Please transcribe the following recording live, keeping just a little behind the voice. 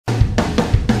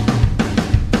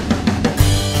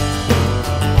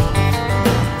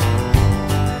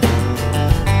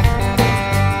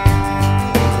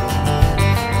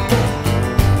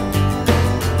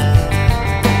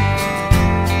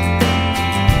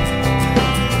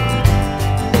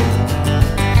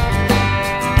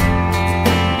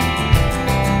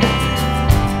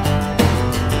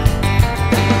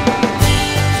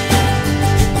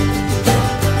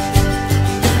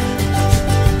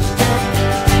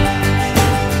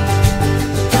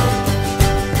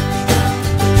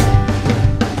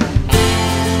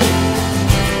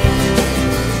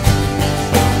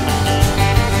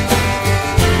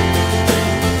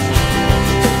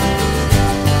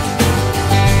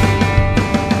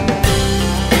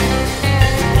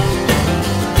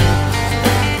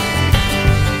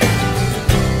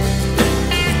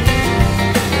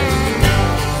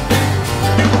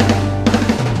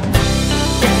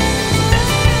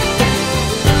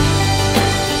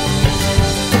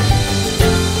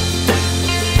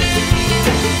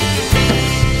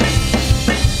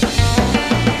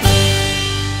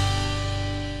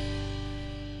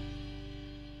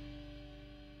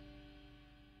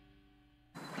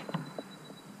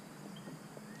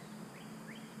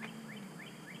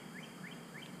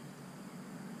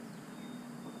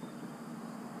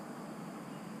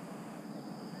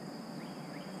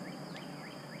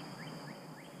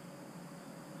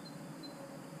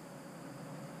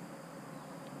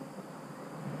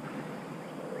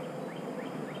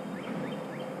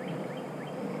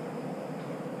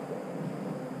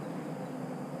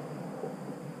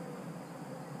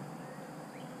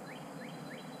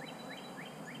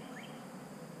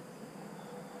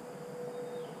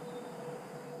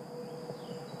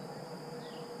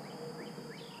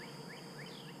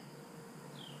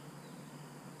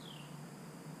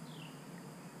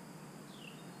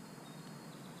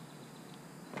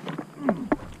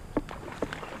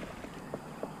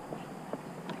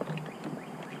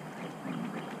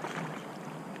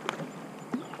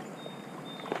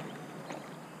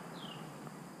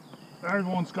There's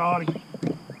one, Scotty.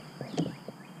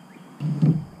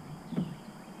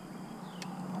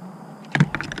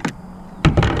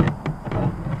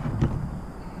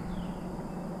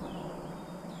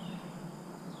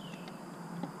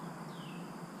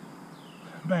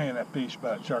 Man, that fish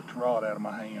about jerked the rod out of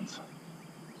my hands.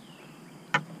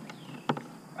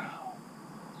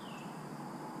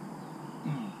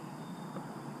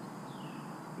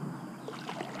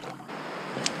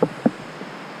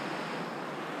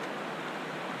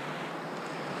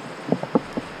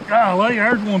 Golly,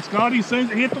 there's one, Scotty, as soon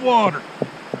as it hit the water.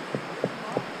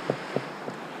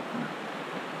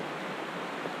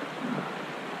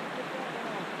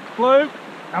 Fluke,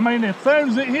 I mean, as soon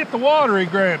as it hit the water, he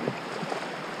grabbed it.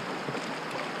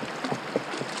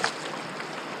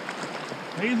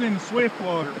 He's in the swift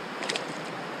water.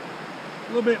 A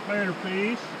little bit better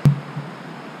fish.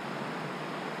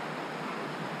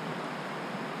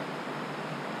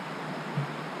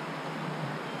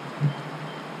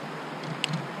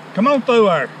 Come on through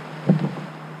there.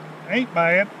 Ain't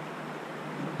bad.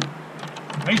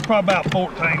 He's probably about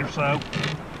 14 or so.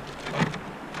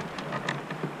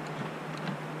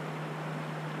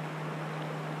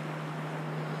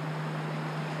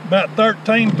 About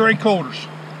 13 3/4.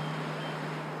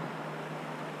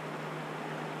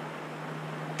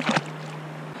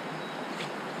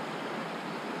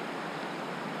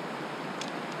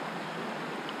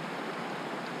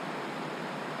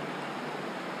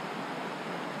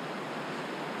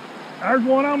 There's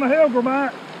one on the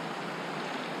Helgramite.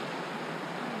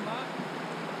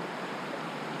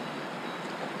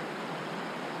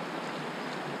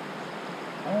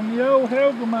 On the old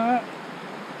Helgramite.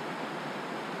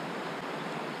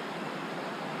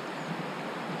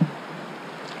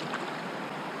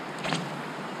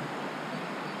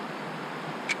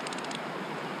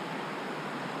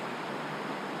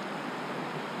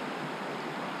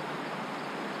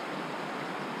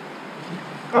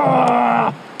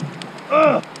 Ah!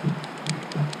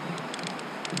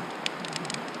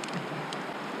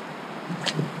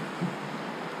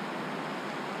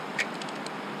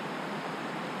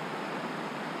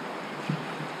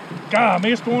 God, I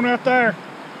missed one right there.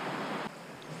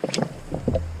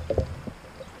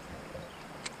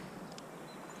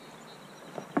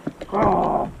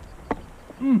 Oh.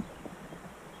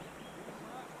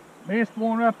 Missed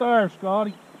one right there,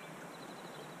 Scotty.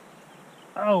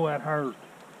 Oh, that hurt.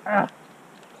 Ah.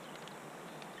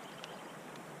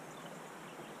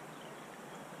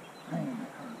 Man,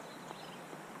 that hurt.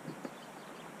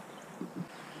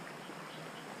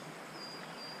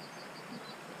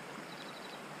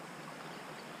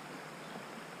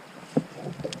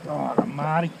 God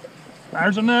almighty.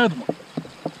 There's another one.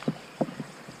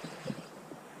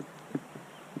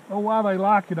 Oh, why they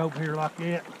like it over here like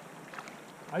that.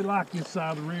 They like this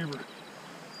side of the river.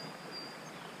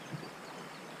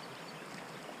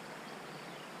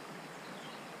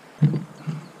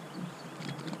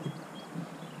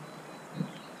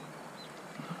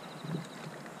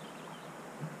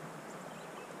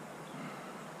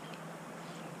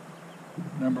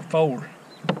 Number 4.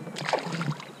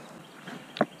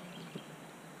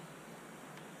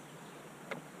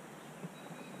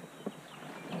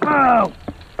 Oh!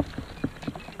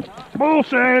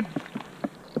 Bullshad!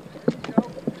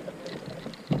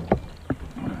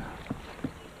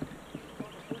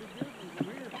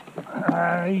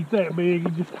 Ain't that big, he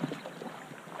just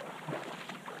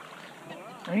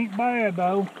ain't bad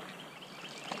though.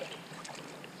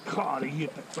 God, he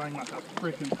hit that thing like a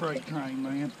freaking freight train,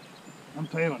 man. I'm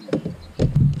telling you.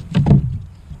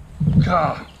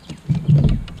 God.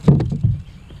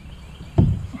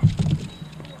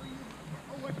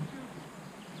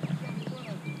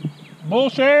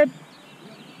 Bullshad?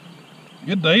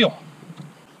 Good deal.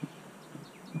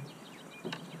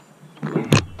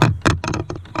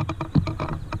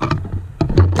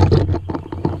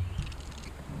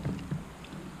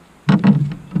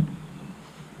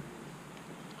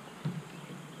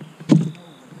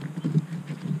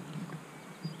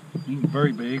 He ain't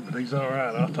very big, but he's all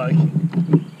right. I'll take him.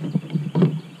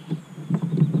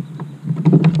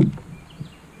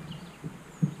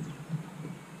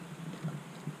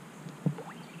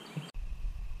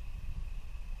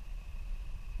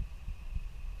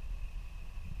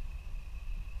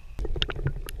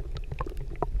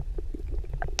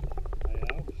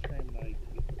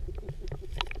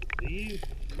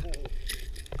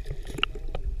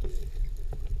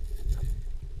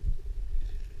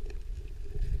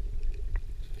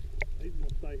 He's gonna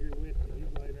stay here with me.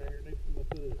 He's laying there.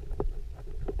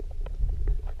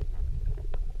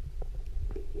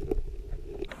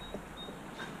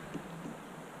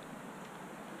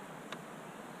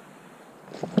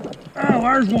 Oh,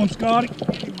 there's one, Scotty.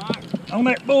 On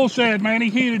that bullshad, man.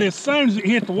 He hit it as soon as it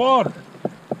hit the water.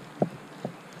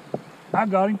 I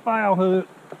got him foul hooked.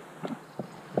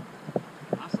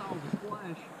 I saw the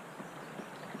splash.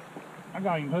 I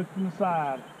got him hooked in the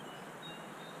side.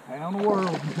 How in the world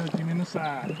you hooked him in the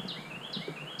side?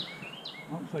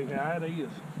 I don't see how it is.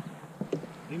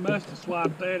 He must have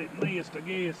swiped that and missed, I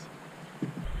guess.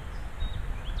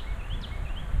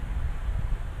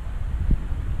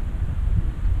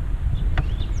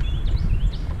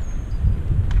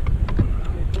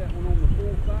 Get that one on the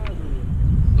full size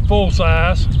or The full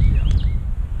size.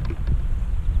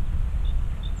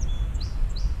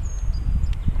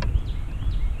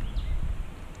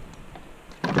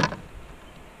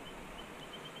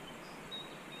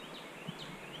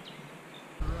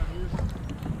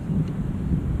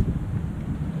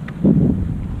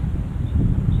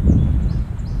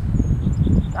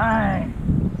 Dang.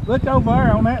 Look over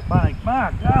there on that bank.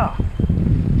 My God.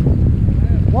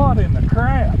 What in the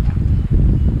crap?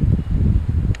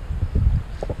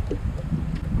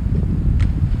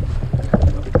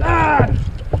 God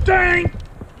dang!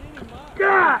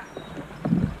 God!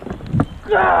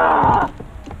 God!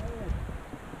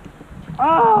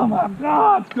 Oh my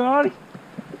God, Scotty!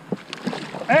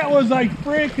 That was a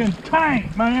freaking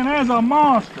tank, man. That's a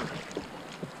monster.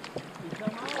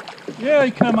 Yeah,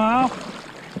 he come off.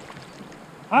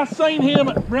 I seen him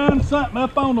run something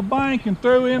up on the bank and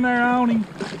threw in there on him.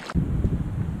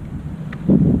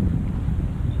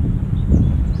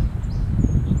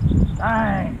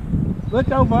 Dang. Look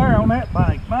over there on that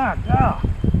bank. My God.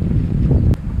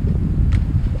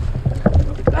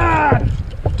 God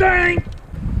dang.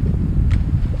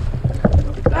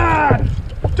 God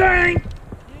dang.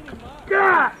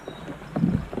 God.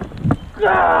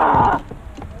 God.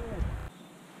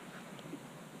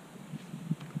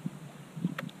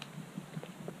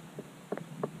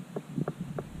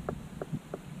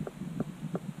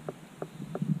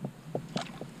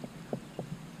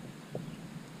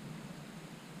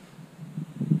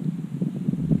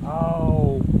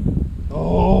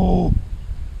 Oh.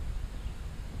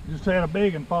 Just had a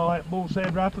big one fall that bull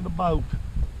said right to the boat.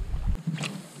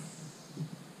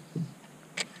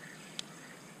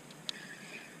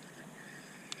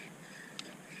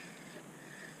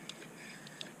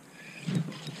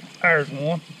 There's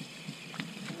one.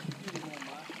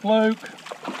 Fluke.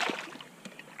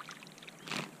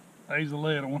 There's a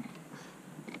little one.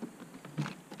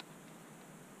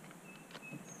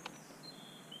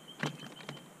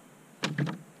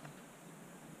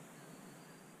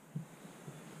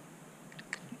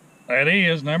 That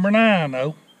is number 9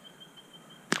 though.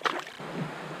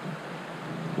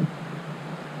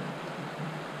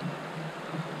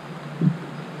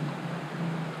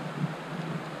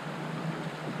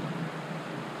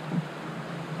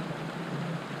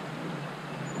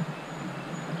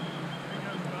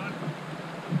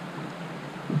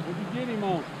 what'd you get him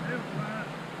on?